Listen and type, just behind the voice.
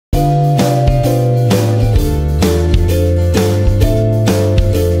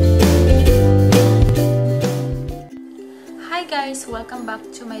welcome back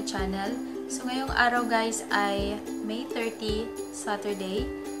to my channel. So ngayong araw guys ay May 30, Saturday.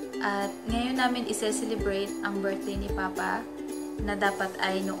 At ngayon namin ise-celebrate ang birthday ni Papa na dapat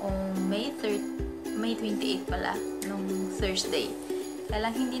ay noong May 28 pala, nung Thursday. Kaya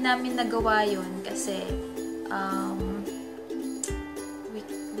lang hindi namin nagawa yun kasi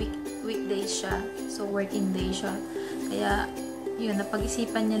weekday siya. So working day siya. Kaya yun,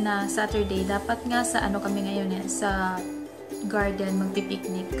 napag-isipan niya na Saturday, dapat nga sa kami ngayon sa garden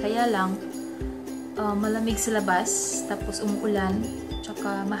magpipiknik. Kaya lang, malamig sa labas, tapos umuulan,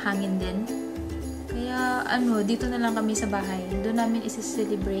 tsaka mahangin din. Kaya dito na lang kami sa bahay. Doon namin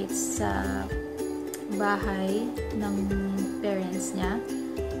isi-celebrate sa bahay ng parents niya.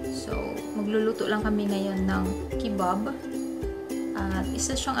 So, magluluto lang kami ngayon ng kebab. At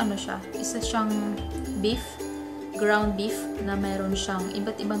isa siyang beef, ground beef na mayroon siyang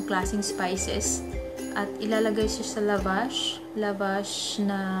iba't ibang klaseng spices at ilalagay siya sa lavash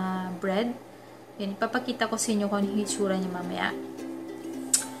na bread. Yan, ipapakita ko sa inyo kung ano yung itsura niya mamaya.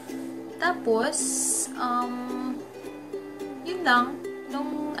 Tapos yun lang,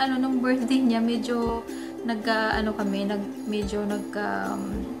 nung birthday niya medyo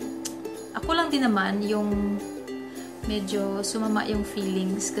ako lang din naman yung medyo sumama yung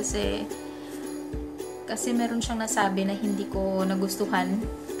feelings kasi meron siyang nasabi na hindi ko nagustuhan.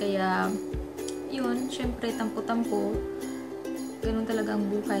 Kaya, yun, syempre, tampo-tampo. Ganun talaga ang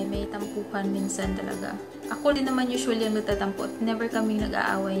buhay. May tampukan minsan talaga. Ako din naman usually ang nagtatampo. Never kaming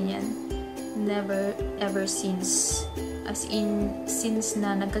nag-aaway niyan. Never, ever since. As in, since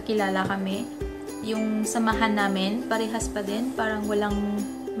na nagkakilala kami, yung samahan namin, parehas pa din. Parang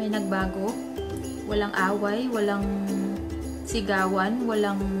may nagbago. Walang away, walang sigawan,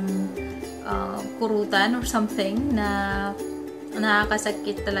 walang kurutan or something na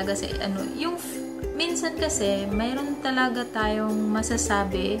nakakasakit talaga sa yung minsan kasi mayroon talaga tayong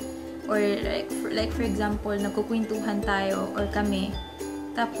masasabi or like for example nagkukwentuhan tayo or kami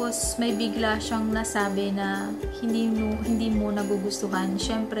tapos may bigla siyang nasabi na hindi mo nagugustuhan,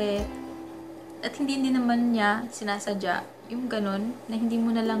 syempre at hindi naman niya sinasadya yung ganon na hindi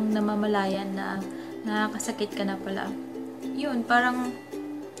mo na lang namamalayan na nakakasakit ka na pala. Yun, parang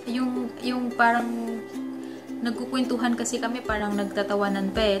yung parang nagkukwentuhan kasi kami, parang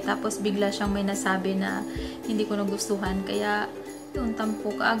nagtatawanan pa tapos bigla siyang may nasabi na hindi ko nagustuhan, kaya yun, tampo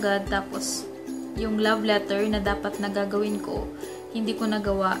ka agad. Tapos yung love letter na dapat nagagawin ko, hindi ko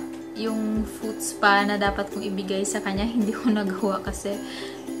nagawa. Yung fruits pa na dapat kong ibigay sa kanya, hindi ko nagawa kasi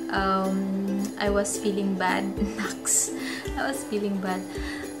I was feeling bad. I was feeling bad.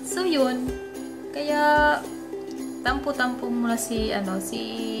 So yun, kaya tampo-tampo muna si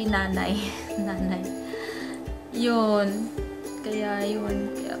nanay. Yun. Kaya yun.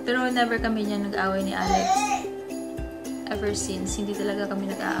 Pero never kami niya nag-away ni Alex. Ever since. Hindi talaga kami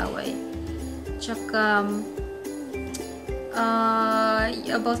nag-aaway. Tsaka,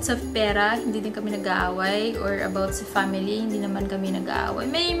 about sa pera, hindi din kami nag-aaway. Or about sa family, hindi naman kami nag-aaway.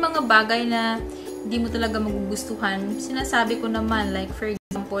 May mga bagay na hindi mo talaga magugustuhan. Sinasabi ko naman, like for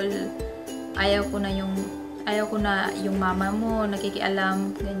example, ayaw ko na yung mama mo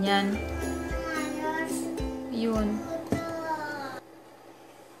nakikialam, ganyan. Yun.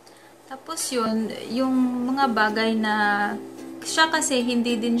 Tapos yun, yung mga bagay na siya kasi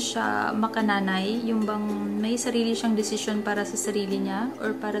hindi din siya makananay, yung bang may sarili siyang desisyon para sa sarili niya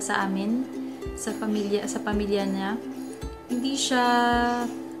or para sa amin, sa pamilya niya. Hindi siya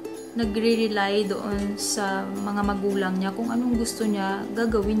nagre-rely doon sa mga magulang niya. Kung anong gusto niya,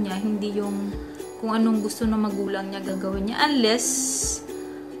 gagawin niya. Hindi yung kung anong gusto ng magulang niya, gagawin niya. Unless,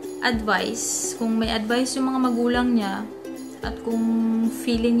 advice. Kung may advice yung mga magulang niya, at kung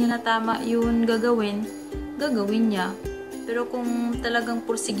feeling niya na tama yun gagawin niya. Pero kung talagang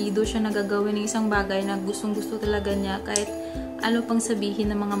porsigido siya na gagawin ng isang bagay na gustong-gusto talaga niya, kahit ano pang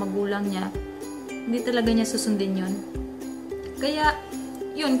sabihin ng mga magulang niya, hindi talaga niya susundin yun. Kaya,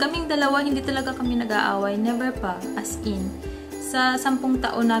 yun, kaming dalawa, hindi talaga kami nag-aaway. Never pa. As in. Sa 10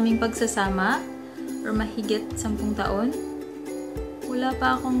 taon naming pagsasama, or mahigit 10 taon, wala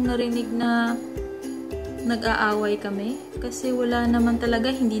pa akong narinig na nag-aaway kami. Kasi wala naman talaga,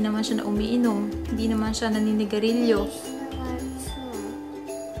 hindi naman siya na umiinom. Hindi naman siya naninigarilyo.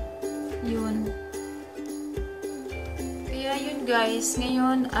 Yun. Kaya yun guys,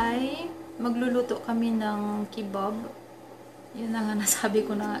 ngayon ay magluluto kami ng kebab. Yun na nga, nasabi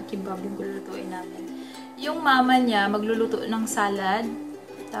ko na kebab yung lulutuin namin. Yung mama niya magluluto ng salad.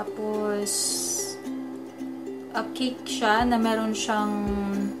 Tapos cake siya na meron siyang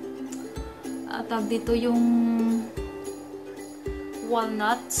tawag dito yung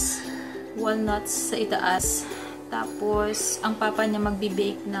walnuts sa itaas. Tapos, ang papa niya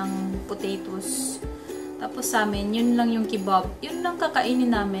magbe-bake ng potatoes. Tapos sa amin, yun lang yung kebab. Yun lang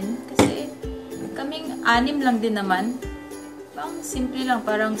kakainin namin. Kasi kaming 6 lang din naman. Parang simple lang.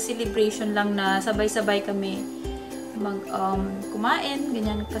 Parang celebration lang na sabay-sabay kami kumain.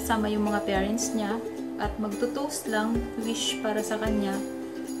 Ganyan kasama yung mga parents niya. At magto-toast lang. Wish para sa kanya.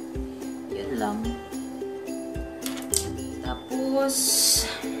 Yun lang. Tapos,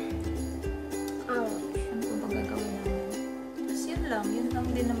 ano ba gagawin namin? Tapos yun lang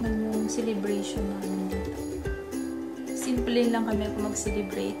din naman yung celebration namin. Simple lang kami ako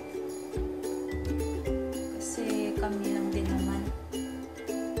mag-celebrate. Kasi kami lang din naman.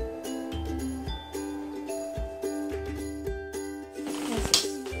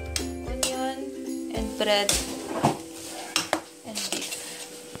 Onion and bread and beef.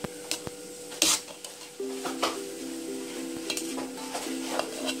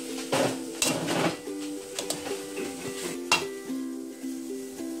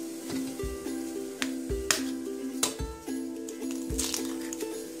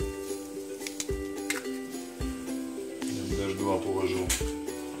 Даже 2 положил.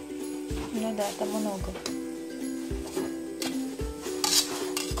 Ну да, там много.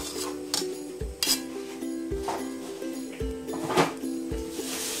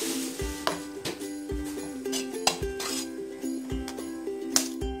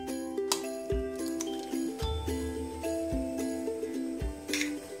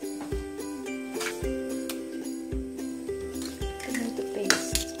 Tomato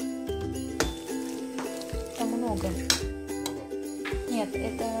paste. Там много. Нет,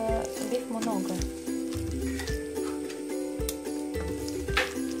 это биф много.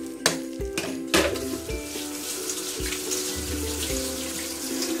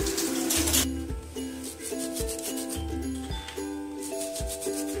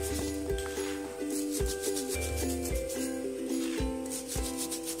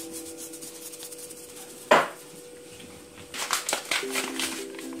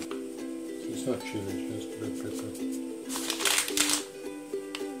 Сообщили, сейчас припека.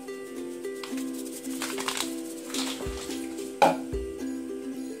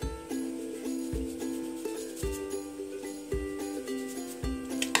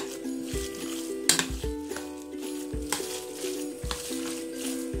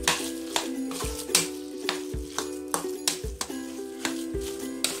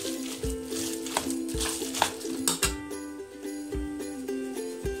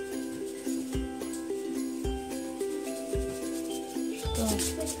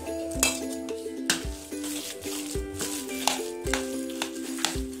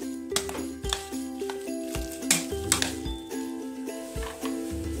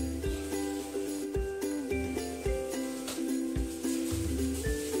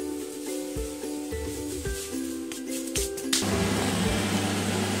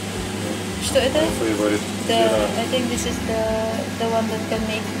 Что это? Favorite. I think this is the one that can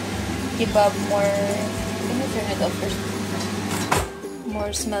make kebab more. Let me turn it off first.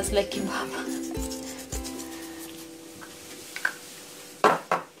 More smells like kebab.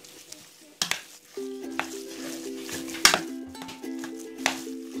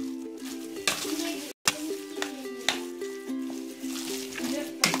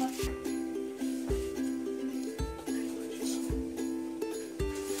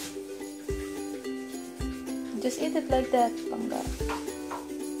 Just eat it like that, Pangga.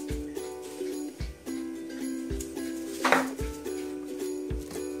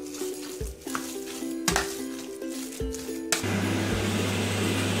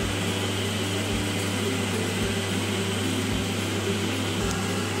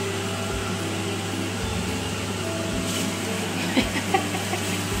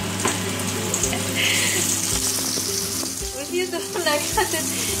 If you don't like that,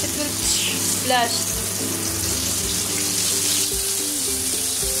 it will splash.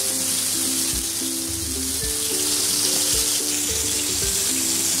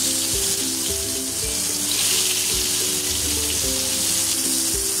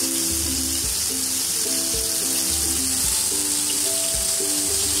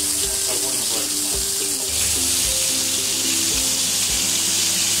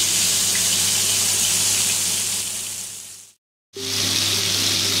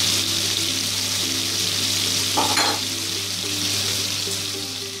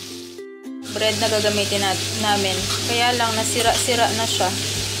 Bread na gagamitin namin. Kaya lang, nasira-sira na siya.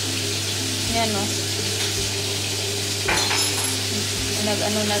 Yan, o.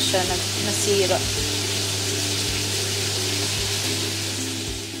 Nag-ano na siya, nasira.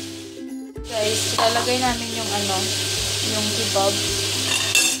 Guys, ilalagay namin yung yung kebab.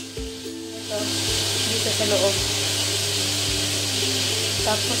 Ito, dito sa loob.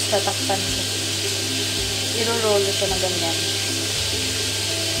 Tapos tatakpan siya. I-roll ito na ganyan.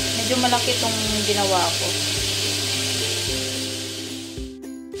 Medyo malaki itong ginawa ko.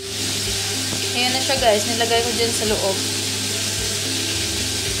 Ayan na siya guys. Nilagay ko dyan sa loob.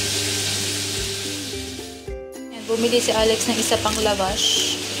 Ayan, bumili si Alex ng isa pang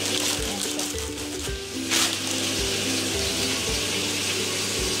lavash. Ayan siya.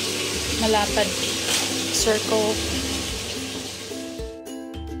 Malapad. Circle.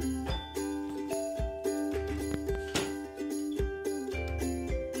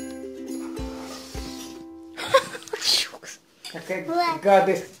 Какая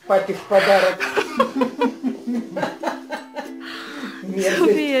гадость, папе в подарок.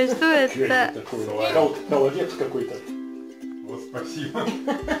 София, что это? Холодец какой-то. Вот спасибо.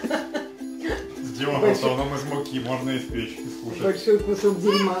 Сделано в основном из муки, можно испечь и скушать. Большой кусок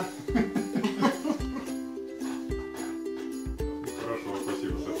дерьма. Хорошо,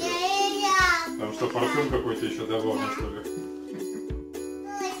 спасибо, София. Там что, парфюм какой-то еще добавлен, что ли?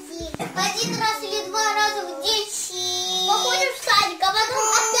 Один раз или два раза в день походишь в садик, а потом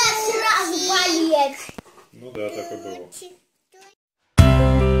опять сразу болеть. Ну да, так и было.